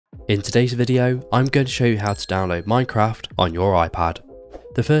In today's video, I'm going to show you how to download Minecraft on your iPad.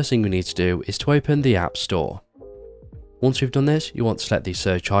 The first thing we need to do is to open the App Store. Once you've done this, you want to select the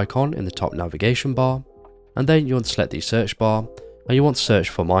search icon in the top navigation bar, and then you want to select the search bar, and you want to search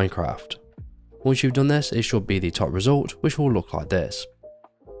for Minecraft. Once you've done this, it should be the top result, which will look like this.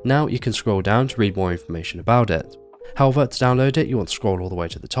 Now you can scroll down to read more information about it. However, to download it, you want to scroll all the way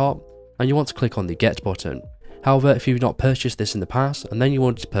to the top, and you want to click on the Get button. However, if you've not purchased this in the past and then you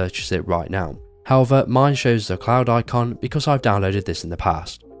want to purchase it right now. However, mine shows the cloud icon because I've downloaded this in the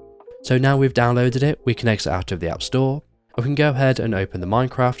past. So now we've downloaded it, we can exit out of the App Store, and we can go ahead and open the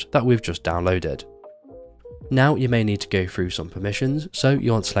Minecraft that we've just downloaded. Now you may need to go through some permissions, so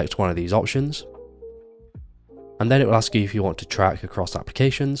you want to select one of these options. And then it will ask you if you want to track across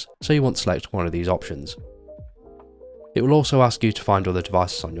applications, so you want to select one of these options. It will also ask you to find other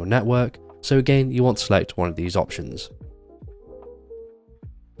devices on your network, so again you want to select one of these options.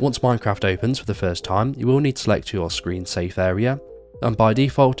 Once Minecraft opens for the first time, you will need to select your screen safe area, and by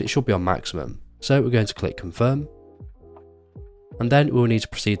default it should be on maximum, so we're going to click confirm. And then we will need to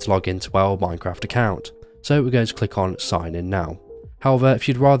proceed to log into our Minecraft account, so we're going to click on sign in now. However, if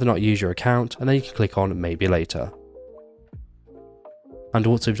you'd rather not use your account, and then you can click on maybe later. And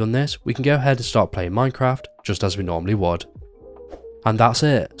once we've done this, we can go ahead and start playing Minecraft just as we normally would. And that's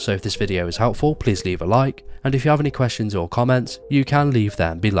it. So if this video is helpful, please leave a like, and if you have any questions or comments, you can leave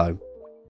them below.